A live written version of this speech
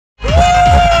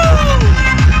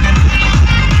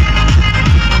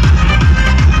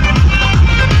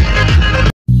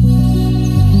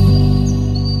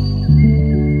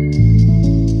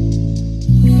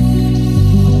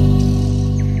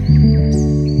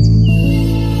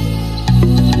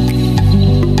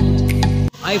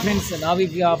Hi friends,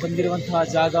 ನಾವೀಗ ಬಂದಿರುವಂತಹ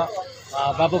ಜಾಗ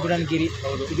ಬಾಬಾ ಬುಡನ್ಗಿರಿ.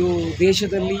 ಇದು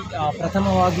ದೇಶದಲ್ಲಿ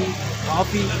ಪ್ರಥಮವಾಗಿ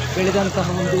ಕಾಫಿ ಬೆಳೆದಂತಹ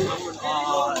ಒಂದು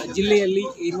ಜಿಲ್ಲೆಯಲ್ಲಿ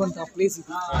ಇರುವಂತಹ ಪ್ಲೇಸ್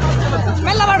ಇದು.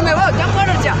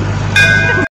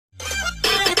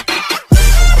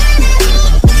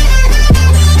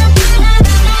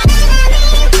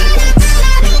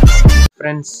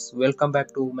 Friends, welcome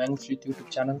back to ಮ್ಯಾಂಗ್ಲೋರ್-ಸುಜಿತ್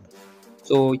YouTube channel.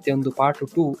 So ಇದೊಂದು ಪಾರ್ಟ್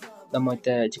 2 ನಮ್ಮ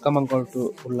ಚಿಕ್ಕಮಗಳೂರು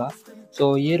ಉಲ್ಲ. ಸೊ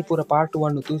ಏರ್ ಪೂರ ಪಾರ್ಟ್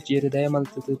 1 ತೂಜೇರು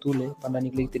ದಯಮಲ್ತದ ತೂಲೆ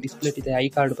ಪಂಡನಿಗ್ಲಿ ಡಿಸ್ಪ್ಲೇ ಇದೆ ಐ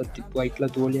ಕಾರ್ಡ್ ಬತ್ತಿಪ್ಪು ಐಟ್ಲ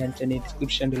ತೋಲಿ ಅಂಚನೆ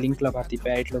ಡಿಸ್ಕ್ರಿಪ್ಷನ್ ಲಿಂಕ್ಲ ಬರ್ತಿಪ್ಪೆ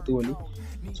ಐಟ್ಲ ತೋಲಿ.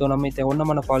 ಸೊ ನಮ್ಮ ಇತ್ತೆ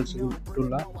ಹೊನ್ನಮ್ಮನ ಫಾಲ್ಸ್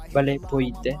ಉಲ್ಲ ಬಲೆ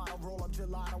ಪೋಯಿದ್ದೆ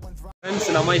ಫ್ರೆಂಡ್ಸ್.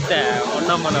 ನಮ್ಮ ಇತ್ತೆ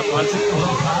ಹೊನ್ನಮ್ಮನ ಫಾಲ್ಸ್,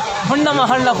 ಹೊನ್ನಮ್ಮ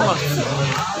ಹಳ್ಳ ಫಾಲ್ಸ್.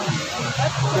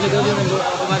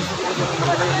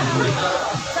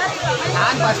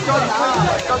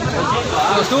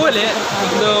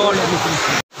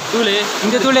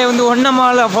 ತೂಲೆ ಒಂದು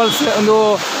ಹೊನ್ನಮಾಲ ಫಾಲ್ಸ್, ಒಂದು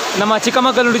ನಮ್ಮ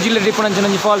ಚಿಕ್ಕಮಗಳೂರು ಜಿಲ್ಲೆ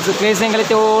ಡಿಪಣಂಚಿ ಫಾಲ್ಸ್ ಪ್ಲೇಸ್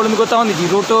ಹೆಂಗಲೈತೆ ಓಳಂದು ಗೊತ್ತಾ ಹೊಂದಿದ್ವಿ.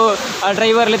 ರೂಟು ರೂಟ್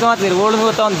ಅಲ್ಲಿ ಮಾತಾಡಿ ಓಳಂದು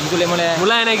ಗೊತ್ತಾ ಹೊಂದಿದ್ವಿ. ತುಳೆ ಮಳೆ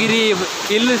ಮುಲ್ಲಯ್ಯನಗಿರಿ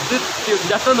ಎಲ್ಲಿ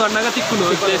ಜಷ್ಟೊಂದು ಹಣ್ಣಾಗ ತಿಕ್ಕುನು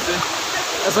ಪ್ಲೇಸ್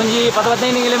ಸಂಜೆ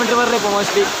 10-15 ಕಿಲೋಮೀಟರ್ ಬರಬೇಕು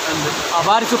ಮೋಸ್ಟ್ಲಿ.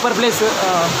 ಭಾರಿ ಸೂಪರ್ ಪ್ಲೇಸ್.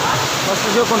 ಮಸ್ತ್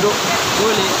ಹೋಗ್ಕೊಂಡು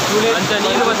ತೂಲೆ ಅಂತ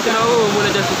ನೀರು ಬರ್ತಿ ನಾವು ಮೂಲ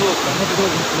ಜಾಸ್ತಿ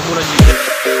ಮೂಲ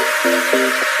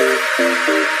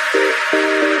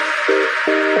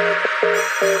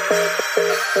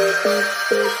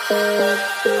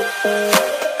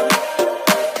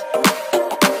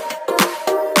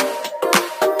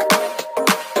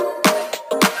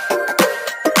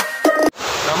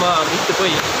ನಮ್ಮ ಮಿತ್ತು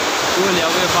ಪೋಯಿ ತೂಲಿ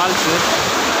ಅವೇ ಫಾಲ್ಸ್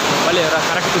ಬಲೆ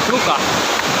ಕರೆಕ್ಟ್ ತೂಕ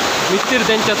ಮಿತ್ತಿರು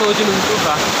ತೆಂಚ ತೋಜಿನ ತೂಕ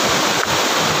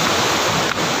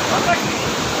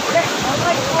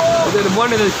ಇದನ್ನು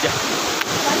ಬೋಣದ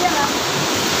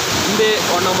ಹಿಂದೆ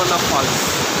ಹೊನ್ನಮ್ಮನ ಫಾಲ್ಸ್.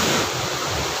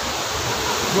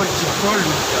 ಕೋಲ್ಡ್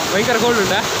ಭಯಂಕರ ಕೋಲ್ಡ್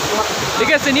ಉಂಟಾ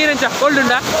ಡಿಕೆಸ್ ನೀರಂಚ ಕೋಲ್ಡ್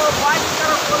ಉಂಟಾ?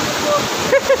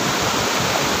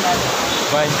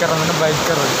 ಭಯಂಕರ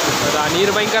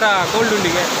ನೀರು ಭಯಂಕರ cold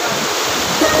ಉಂಡಿಗೆ.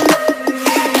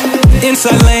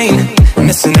 Inside lane,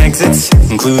 missing exits,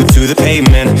 glued to the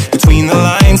pavement. Between the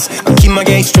lines, I'll keep my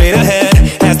gaze straight ahead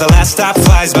as the last stop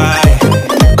flies by.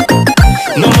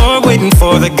 No more waiting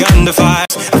for the gun to fire.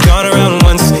 I've gone around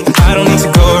once, and I don't need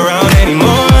to go around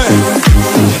anymore.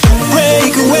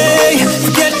 Break away,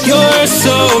 forget your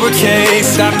sober case.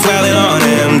 Stop dwelling on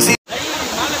empty.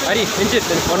 Ari, enjoy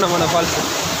ಹೊನ್ನಮ್ಮನ falls.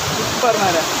 Super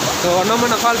ಮಾರ. So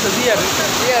ಹೊನ್ನಮ್ಮನ falls their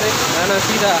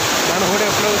ನಾನು ಹೊಡೆ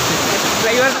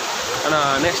driver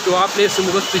next ಆ place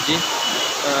ಗೊತ್ತಿಜ್ಜಿ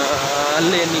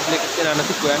ಅಲ್ಲೇ ನಿಗ್ಲಿಕ್ಕೆ ನಾನು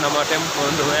ತಿಕ್ಕುವೆ ನಮ್ಮ tempo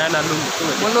ಒಂದು van ಅಲ್ಲಿ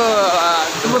ಒಂದು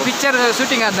ತುಂಬ picture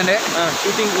shooting ಆದಂಡೆ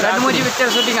shooting 2-3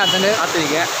 picture shooting ಆದಂಡೆ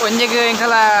ಆತನಿಗೆ ಒಂಜಿಗೆ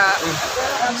ಎಂಕಲ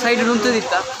ಸೈಡ್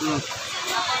ನುಂತದಿತ್ತ.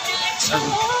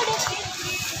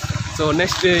 ಸೊ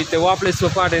ನೆಕ್ಸ್ಟ್ ಇತ್ತೆ ಆ ಪ್ಲೇಸ್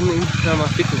ಪಾಡ್ ನಮ್ಮ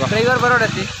ತಿಕ್ಕುವ ಡ್ರೈವರ್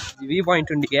ಬರೋಡತ್ತಿ ವ್ಯೂ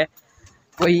ಪಾಯಿಂಟ್ ಉಂಡಿಗೆ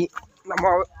ಪೋಯಿ ನಮ್ಮ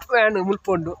ವ್ಯಾನ್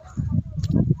ಮುಲ್ಪೊಂಡು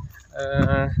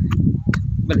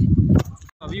ಬಲಿ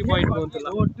ವ್ಯೂ ಪಾಯಿಂಟ್ ಬಂತಲ್ಲ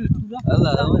ಅಲ್ಲ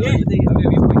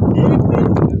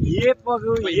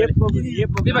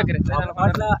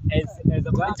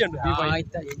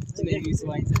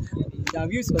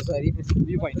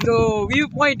ವ್ಯೂ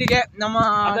ಪಾಯಿಂಟ್ಗೆ ನಮ್ಮ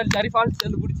ಜರಿ ಫಾಲ್ಸ್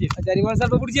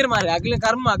ಸ್ವಲ್ಪ ಬುಡ್ಜಿರ್ ಮಾರಿ ಆಗ್ಲಿ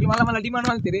ಕರ್ಮ ಆಗ್ಲಿ ಮಲ ಮಲ ಡಿಮಾಂಡ್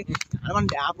ಮಾಡ್ತೀರಿ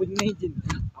ಮಂಡೆ ಅಪ್ಪುಜಿ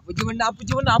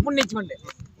ನೆಚ್ಚಿ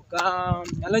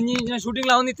ಅಲ್ಲಂಜಿ ಶೂಟಿಂಗ್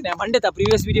ಅವನಿತ್ತು ಮಂಡೆ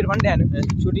ಪ್ರೀವಿಯಸ್ ವೀಡಿಯೋ ಮಂಡೆ ನಾನು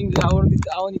ಶೂಟಿಂಗ್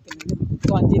ಅವನಿತ್ತು. ಸೊ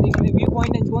ಅಂಚೆ ವ್ಯೂ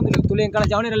ಪಾಯಿಂಟ್ ಹಂಚಿ ಬಂದಿಲ್ಲ ತುಳಿ ಎಂಕಲ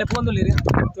ಜಾವಣಿರೆಲ್ಲ ಪೋಂದುಲ್ಲಿರಿ.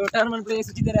 ಸೊ ಟರ್ಮನ್ ಪ್ಲೇಸ್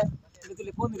ಸುಚಿದ್ದಾರೆ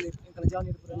ತುಳಿ ಪೋಂದಿಲ್ಲ ಎಂಕಲ ಜಾವಣಿ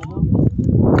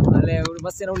ಅಲ್ಲೇ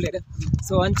ಬಸ್ಸಿನ ಉಳ್ಳೇರು.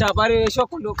 ಸೊ ಅಂಚ ಬಾರಿ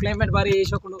ಶೋಕೊಂಡು ಕ್ಲೈಮೇಟ್ ಬಾರಿ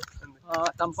ಶೋಕೊಂಡು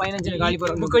ತಂಪಾಯಿನ ಅಂಚಿನ ಗಾಳಿ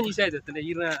ಬರೋದು ಮುಖಂಜಿ ಇಷ್ಟ ಆಯ್ತದೆ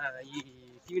ಈ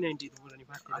TV90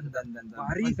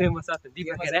 ಭಾರಿ ಫೇಮಸ್ ಆಗ್ತದೆ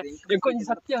ದೀಪಕೆರೆ ಕೊಂಚ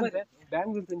ಸತ್ಯ ಅಂದ್ರೆ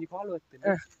ಬ್ಯಾಂಗ್ಳೂರ್ ತಂಜಿ ಫಾಲೋ ಆಗ್ತದೆ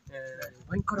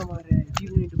ಭಯಂಕರ ಮಾರೆ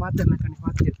TV90 ಪಾತ್ರನ ಕಣ್ಣಿ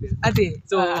ಪಾತ್ರ ಅದೇ.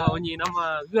 ಸೊ ಒಂಜಿ ನಮ್ಮ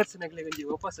ವ್ಯೂವರ್ಸ್ ನಗಲೆ ಒಂಜಿ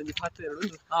ವಾಪಸ್ ಒಂಜಿ ಪಾತ್ರ ಎರಡು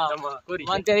ನಮ್ಮ ಕೋರಿ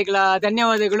ಮಂತ್ರಿಗಳ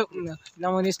ಧನ್ಯವಾದಗಳು.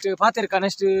 ನಮ್ಮ ನೆಕ್ಸ್ಟ್ ಪಾತ್ರ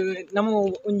ಕನೆಕ್ಟ್ ನಮ್ಮ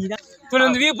ಒಂಜಿನ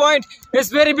ಒಂದು view point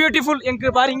it's very beautiful.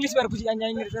 ಎಂಕ ಬಾರಿ ಇಂಗ್ಲಿಷ್ ಬಾರಿ ಖುಷಿ ಅಂಜ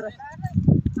ಹೆಂಗಿರ್ತಾರೆ.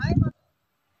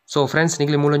 ಸೊ ಫ್ರೆಂಡ್ಸ್,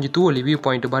 ನಿಗಲಿ ಮೂಲೊಂಜಿ ತೂವಲಿ ವ್ಯೂ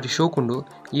ಪಾಯಿಂಟ್ ಬಾರಿ ಶೋಕುಂಡು.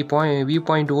 ಈ ವ್ಯೂ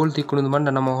ಪಾಯಿಂಟ್ ಓಲ್ ತಿಕ್ಕೊಂಡು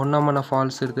ಬಂಡ ನಮ್ಮ ಹೊನ್ನಮ್ಮನ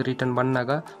ಫಾಲ್ಸ್ ಇರ್ದು ರಿಟರ್ನ್ ಬಂದಾಗ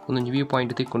ಒಂದೊಂದು ವ್ಯೂ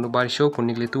ಪಾಯಿಂಟ್ ತಿಕ್ಕೊಂಡು ಬಾರಿ ಶೋಕುಂಡು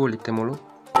ನಿಗಲಿ ತೂವಲಿತ್ತೆ ಮೂಳು.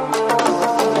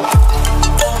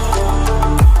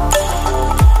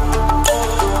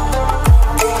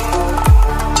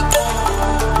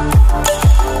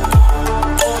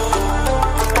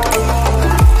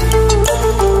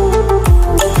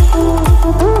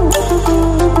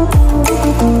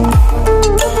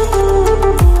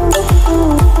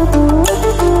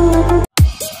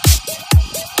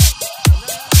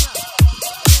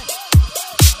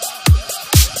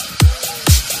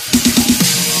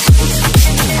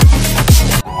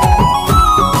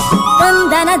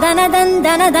 dana dan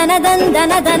dana dana dan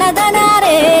dana dana dana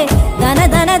re dana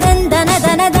dana dan dana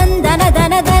dana dan dana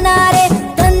dana dana re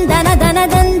dan dana dana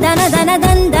dan dana dana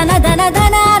dan dana dana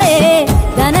dana re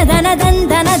dana dana dan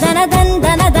dana dana dan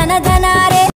dana dana dana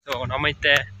re. So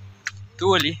ನಮ್ಮೈತೆ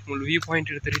ತೂವಲಿ ಮುಳ್ಳು view point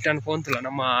ಇರುತ್ತೆ return ಪೋಂತಲ್ಲ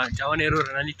ನಮ್ಮ ಜವನೇರು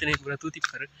ನಲಿತನೆ ಪೂರ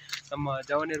ತೂತಿಪ್ಪರು ನಮ್ಮ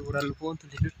ಜವನೇರು ಊರಲ್ಲಿ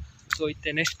ಪೋಂತಲಿರು. So ಇತ್ತೆ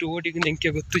next ಓಟಿಗೆ ನೆಂಕೆ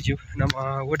ಗೊತ್ತುಜು ನಮ್ಮ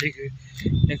ಓಟಿಗೆ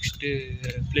next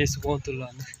place ಪೋಂತಲ್ಲ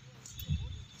ಅಂದ.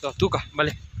 So ತೂಕ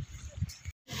ಬಲೆ.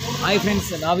 ಹಾಯ್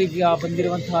ಫ್ರೆಂಡ್ಸ್, ನಾವೀಗ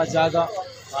ಬಂದಿರುವಂತಹ ಜಾಗ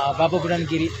ಬಾಬಾ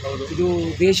ಬುಡನ್ಗಿರಿ. ಇದು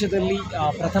ದೇಶದಲ್ಲಿ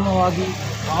ಪ್ರಥಮವಾಗಿ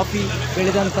ಕಾಫಿ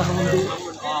ಬೆಳೆದಂತಹ ಒಂದು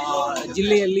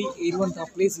ಜಿಲ್ಲೆಯಲ್ಲಿ ಇರುವಂತಹ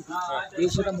ಪ್ಲೇಸ್ ಇದು.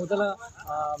 ದೇಶದ ಮೊದಲ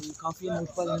ಕಾಫಿಯನ್ನು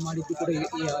ಉತ್ಪಾದನೆ ಮಾಡಿದ್ದು ಕೂಡ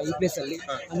ಈ ಪ್ಲೇಸಲ್ಲಿ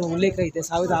ಅನ್ನೋ ಉಲ್ಲೇಖ ಇದೆ.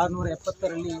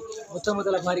 1670ರಲ್ಲಿ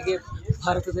ಮೊದಲ ಬಾರಿಗೆ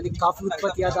ಭಾರತದಲ್ಲಿ ಕಾಫಿ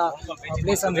ಉತ್ಪತ್ತಿಯಾದ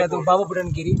ಪ್ಲೇಸ್ ಅಂದರೆ ಅದು ಬಾಬಾ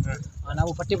ಬುಡನ್ಗಿರಿ.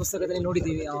 ನಾವು ಪಠ್ಯಪುಸ್ತಕದಲ್ಲಿ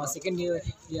ನೋಡಿದ್ದೀವಿ, ಸೆಕೆಂಡ್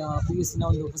PUC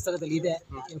ಒಂದು ಪುಸ್ತಕದಲ್ಲಿ ಇದೆ,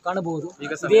 ನೀವು ಕಾಣಬಹುದು.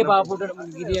 ಇದೇ ಬಾಬಾ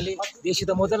ಬುಡನ್ಗಿರಿಯಲ್ಲಿ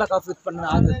ದೇಶದ ಮೊದಲ ಕಾಫಿ ಉತ್ಪನ್ನ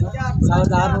ಆದದ್ದು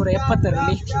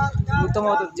 1670ರಲ್ಲಿ.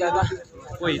 ಉತ್ತಮವಾದ ಜಾಗ.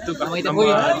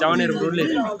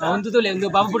 ಒಂದು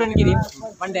ಬಾಬಾ ಬುಡನ್ಗಿರಿ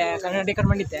ಪಂಡೆ ಕರ್ನಾಟಕ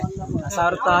ಮಂಡಿತ್ತೆ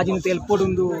 1671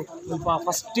 ಸ್ವಲ್ಪ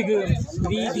ಫಸ್ಟಿಗೆ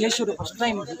ಇಡೀ ದೇಶದ ಫಸ್ಟ್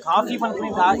ಟೈಮ್ ಕಾಫಿ ಪಂಡ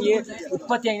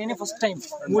ಉತ್ಪತ್ತಿ ಆಗಿದೆ. ಫಸ್ಟ್ ಟೈಮ್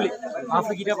ಮೂಲೆ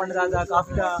ಕಾಫಿ ಗಿಡ ಪಂಡದಾದ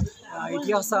ಕಾಫಿದ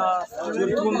ಇತಿಹಾಸ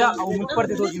ಗುರುತುಗೊಂಡ ಅವು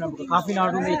ಮುಟ್ಪಡ್ತಿ ತೋರಿಸಿ ಕಾಫಿ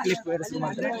ನಾಡು ಹೆಸರು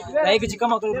ಮಾಡ್ತಾರೆ. ಲೈಕ್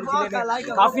ಚಿಕ್ಕಮಗಳೂರು ಜಿಲ್ಲೆ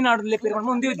ಕಾಫಿ ನಾಡು ಲೆಕ್ಕ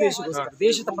ಒಂದೇ ಉದ್ದೇಶಕ್ಕೋಸ್ಕರ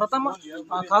ದೇಶದ ಪ್ರಥಮ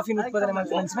ಕಾಫಿ ಉತ್ಪಾದನೆ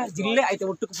ಮಾಡ್ತಾರೆ ಜಿಲ್ಲೆ ಆಯ್ತು.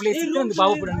 ಒಟ್ಟು ಪ್ಲೇಸ್ ಇತ್ತು ಒಂದು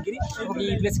ಬಾಬಾ ಬುಡನ್ಗಿರಿ. ಈ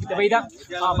ಪ್ಲೇಸ್ ಗಿಟ್ಟ ಬೈದ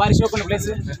ಭಾರಿ ಶೋಕನ ಪ್ಲೇಸ್.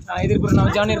 ಇದ್ರ ನಾವು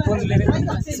ಜಾವನೇರು ಪೋಂದಿಲ್ಲೇವೆ.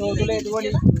 ಸೊ ತುಳಿ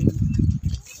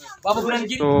ಬಾಬಾ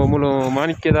ಬುಡನ್ಗಿರಿ. ಸೊ ಮೂಲ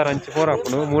ಮಾಣಿಕ್ಯದಾರ ಅಂಚೆ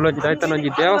ಹೋರಾಪುನು ಮೂಲಂಜಿ ದಾಯ್ತಾನ ಒಂಜಿ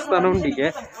ದೇವಸ್ಥಾನ ಉಂಡಿಗೆ.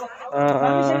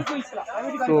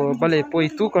 ಸೊ ಬಲೆ ಪೋಯಿ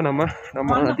ತೂಕ ನಮ್ಮ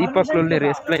ದೀಪಕ್ಲು ಒಳ್ಳೆರು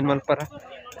ಎಕ್ಸ್ಪ್ಲೈನ್ ಮಲ್ಪರ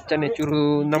ಚೆನ್ನೆ ಚೂರು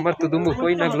ನಂಬರ್ತು ದುಂಬು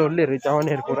ಪೋಯಿನಾಗ್ಲು ಒಳ್ಳೆರು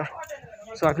ಜಾವನೇರು ಪೂರ.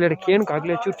 ಸೊ ಆಗ್ಲೇ ಕೇಣಕ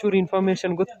ಆಗ್ಲೇ ಚೂರು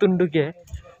ಇನ್ಫಾರ್ಮೇಷನ್ ಗೊತ್ತುಂಡುಗೆ.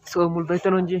 ಸೊ ಮುಲ್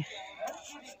ದೈತಾನ ಒಂಜಿ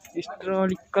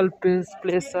ಹಿಸ್ಟಾರಿಕಲ್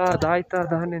ಪ್ಲೇಸ್ ದಾಯ್ತಾ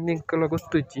ದಾನೆ ನಿಂಕಲ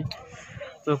ಗೊತ್ತುಜ್ಜಿ.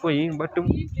 ಸೊ ಪೋಯಿ ಬಟ್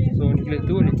ಸೊ ನಿಗ್ಲೆ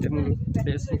ತೂಲಿತ್ತೆ ಮುಳು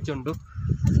ಪ್ಲೇಸ್ ಇಂಚುಂಡು.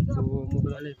 ಸೊ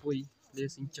ಮುಗುಲೇ ಪೋಯಿ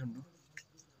ಪ್ಲೇಸ್ ಇಂಚುಂಡು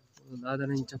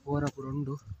ದಾದನ ಇಂಚ ಪೋರ ಪೂರ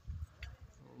ಉಂಡು.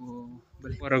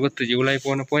 ಪೂರ ಗೊತ್ತುಜಿ ಉಲಾಯಿ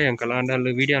ಪೋನ ಪೋಯ್ ಅಂಕಲ್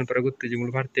ಅಂಡಲ್ಲಿ ವೀಡಿಯೋ ಅನ್ಪರ ಗೊತ್ತುಜಿ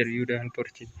ಮುಳು ಬರ್ತೀರಿ ವೀಡಿಯೋ ಅಲ್ಪ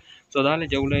ಹೊರ್ಚಿದ್ದು. ಸೊ ಅದಾಲೆ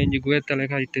ಉಲಾಯಿ ಇಂಜಿ ಗುವೆತ್ತಲೆ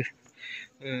ಕಾಯ್ತು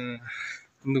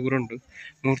ಒಂದು ಗುರುಂಡು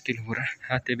ಮೂರ್ತಿಲು ಪೂರ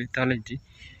ಆತೆ ಬೆತ್ತಾಲೆಜ್ಜಿ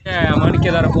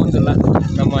ಮಾಣಿಕ್ಯದಾರ ಪೋಂದಿಲ್ಲ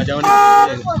ನಮ್ಮ ಜವನ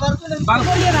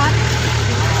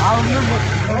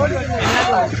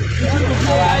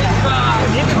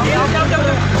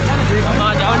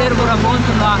ಜವನೇರು ಪೂರ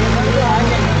ಪೋಂದಿಲ್ಲ.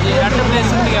 ಈ ಎರಡು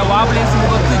ಪ್ಲೇಸ್ ಉಂಡಿಗೆ ವಾ ಪ್ಲೇಸ್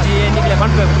ಗೊತ್ತುಜಿ ಎನ್ನಿಗೆ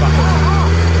ಮಾಡ್ಬೇಕು.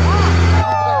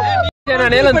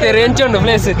 ನಾನು ಹೇಳಂತೇರಿ ಎಂಚುಂಡು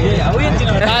place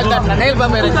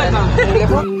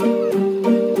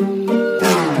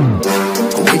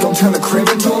turn the crib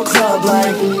into a club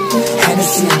like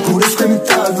Hennessy and Buddha screaming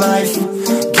thug life.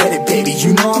 Get it, baby,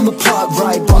 you know I'm the plug,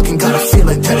 right? Fucking got a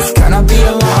feeling that it's gonna be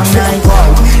a long night.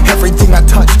 Everything I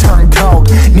touch turn cold.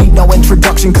 Need no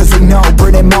introduction cause they know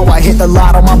Brit and Mo, I hit the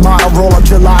lotto, my motto. Roll up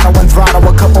gelato and throttle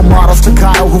a couple models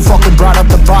Staccato who fucking brought up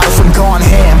the bottles. I'm going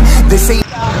ham. They say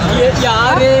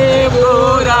yare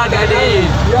boradale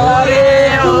yare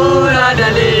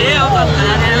boradale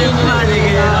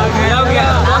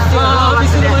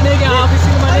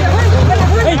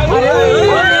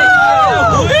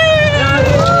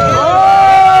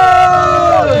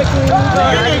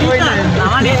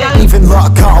even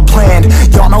luck all planned.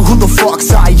 Y'all know who the fucks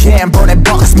I am. Burning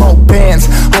bucks, smoke bands.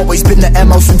 Always been the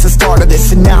MO since the start of this,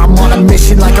 and now I'm on a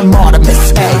mission like I'm Artemis.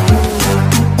 Hey,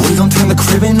 we gon' turn the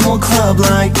crib into a club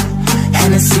like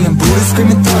Hennessy and Buddha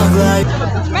screaming thug like.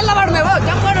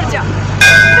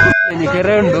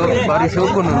 ಕೆರೆ ಉಂಡು ಭಾರಿ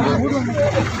ಸೋಕುನುಂಡು.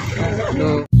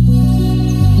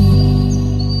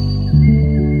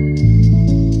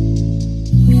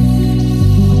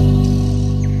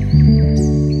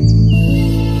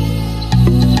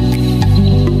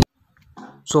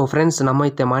 So friends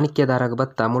ನಮ್ಮೈತೆ ಮಾಣಿಕ್ಯದಾರಾಗ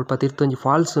ಬತ್ತ ಮುಲ್ಪ ತಿರ್ತೊಂಜಿ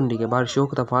falls ಉಂಡಿಗೆ ಭಾರಿ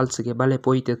ಶೋಕದ ಫಾಲ್ಸ್ಗೆ ಬಲೆ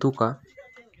ಪೋಯ್ತೆ ತೂಕ.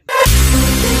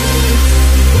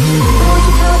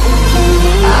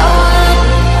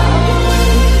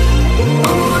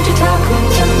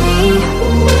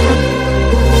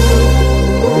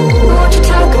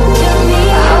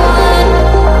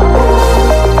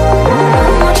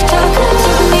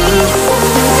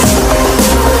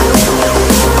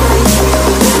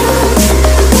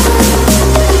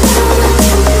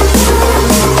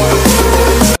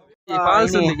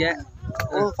 Falls ಉಂಡಿಗೆ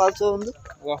falls ಒಂದು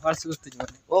falls ಗೊತ್ತಿಜ್ಜಿ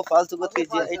falls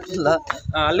ಗೊತ್ತಿಜ್ಜಿ ಐಟಿಲ್ಲ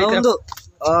ಅಲ್ಲಿ ಒಂದು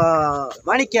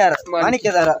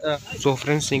ಮಾಣಿಕ್ಯದಾರ. ಸೊ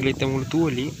ಫ್ರೆಂಡ್ಸ್ ಇಂಗ್ಲೈತೆ ಮುಳು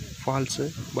ತೂವಲಿ ಫಾಲ್ಸ್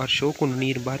ಬಾರಿ ಶೋಕುಂಡು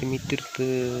ನೀರು ಬಾರಿ ಮಿತ್ತಿರ್ತು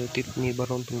ನೀರು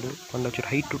ಬರೋಂತುಂಡು ಪಂಡ ಚೂರು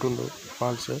ಹೈಟ್ ಉಂಟುಂಡು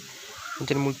ಫಾಲ್ಸ್.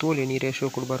 ಅಂಚನೆ ಮುಳು ತೋಲಿ ನೀರೇ ಶೋ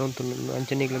ಕೊಡು ಬರೋಂತು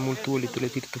ಅಂಚನೆಗಳ ಮುಳು ತೋಲಿ ತುಲೆ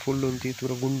ತಿರ್ತು ಫುಲ್ ಒಂದು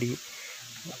ತೀತುರ ಗುಂಡಿ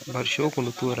ಬಾರಿ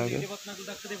ಶೋಕೊಂಡು ತೂರಾಗೆ.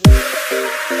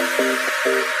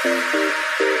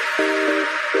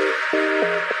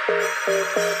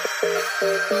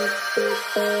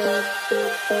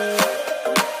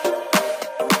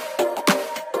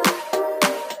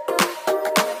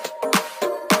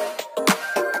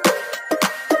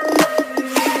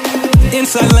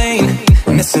 Inside lane,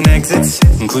 missing exits,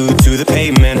 glued to the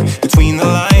pavement. Between the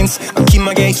lines, I'll keep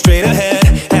my gaze straight ahead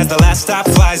as the last stop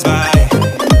flies by.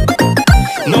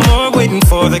 No more waiting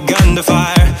for the gun to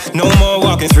fire, no more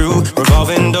walking through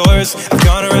revolving doors. I've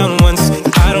gone around once,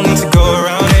 I don't need to go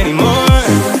around anymore.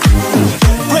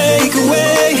 Break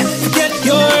away, forget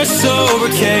your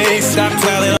sober case, stop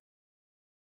dwelling.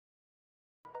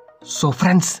 So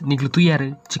friends ನಿಗ್ಲು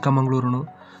ತುಯ್ಯಾರು ಚಿಕ್ಕಮಂಗ್ಳೂರುನು.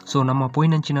 So ನಮ್ಮ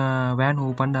ಪೋಯಿನಂಚಿನ van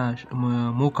ಪಂಡ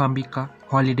Mookambika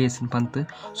holidays Pant.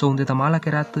 So ಉಂದೆತ ಮಾಲಕೆ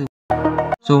ರಾತ್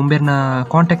so ಉಂಬೇರ್ನ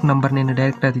contact number ನೇನು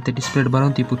direct ಆದಿತ್ತೆ displayed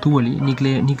ಬರೋಂತಿಪ್ಪು ತೂವಲಿ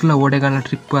ನಿಗ್ಲ ಓಡೆಗಾನ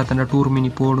trip ಆತನ tour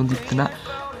mini ಪೋಡುಂದಿತ್ತನ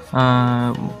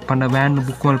ಪಂಡ van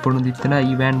book ಮಲ್ಪೊಡುಂದಿತ್ತನ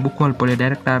ಈ van book ಮಲ್ಪೊಡೆ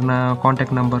direct ಆರ್ನ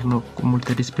contact ನಂಬರ್ನು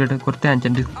ಮುಳ್ತೆ displayed ಕೊಡ್ತೆ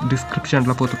ಅಂಚನೆ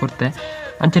ಡಿಸ್ಕ್ರಿಪ್ಷನ್ಲ ಪೋತು ಕೊಡ್ತೆ.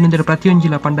 ಅಂಚನಿಂದ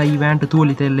ಪ್ರತಿಯೊಂಜಿಲ ಪಂಡ ಈ ವ್ಯಾನ್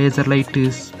ತೂವಲಿತೆ ಲೇಸರ್ ಲೈಟ್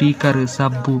ಸ್ಪೀಕರ್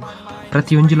ಸಬ್ಬು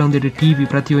ಪ್ರತಿಯೊಂಜಿಲ ಒಂದೆರಡು TV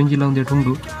ಪ್ರತಿಯೊಂಜಿಲ ಒಂದೆರಡು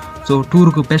ಉಂಡು. ಸೊ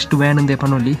ಟೂರ್ಗೂ ಬೆಸ್ಟ್ ವ್ಯಾನ್ ಅಂದೇ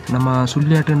ಪನೊಲ್ಲಿ ನಮ್ಮ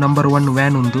ಸುಳ್ಯಾಟ್ ನಂಬರ್ 1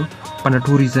 ವ್ಯಾನ್ ಉಂದು ಪಂಡ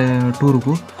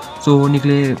ಟೂರ್ಗೂ. ಸೊ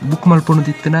ನಿಗ್ಲೆ ಬುಕ್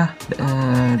ಮಲ್ಪೊಂದಿತ್ತನ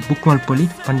ಬುಕ್ ಮಲ್ಪೊಲಿ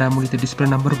ಪಂಡ ಮುಗಿತ ಡಿಸ್ಪ್ಲೇ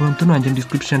ನಂಬರ್ ಬಂತು ಅಂಚನೆ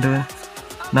ಡಿಸ್ಕ್ರಿಪ್ಷನ್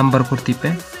ನಂಬರ್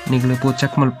ಕೊಡ್ತಿಪ್ಪೆ ನಿಗ್ಲೆ ಪೋ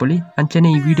ಚೆಕ್ ಮಲ್ಪೊಲಿ. ಅಂಚನೆ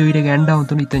ಈ ವಿಡಿಯೋ ಇಡೆಗೆ ಎಂಡ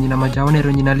ಉಂಟು ಇತ್ತಂಜಿ ನಮ್ಮ ಜವನೇರು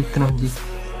ಒಂಜಿ ನಲಿತ್ತನ ಒಂಜಿ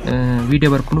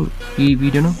ವಿಡಿಯೋ ಬರ್ಕೊಂಡು ಈ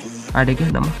ವಿಡಿಯೋನು ಆಡೆಗೆ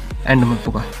ನಮ್ಮ end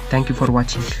ಮಲ್ಪುಗ. Thank you for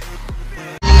watching.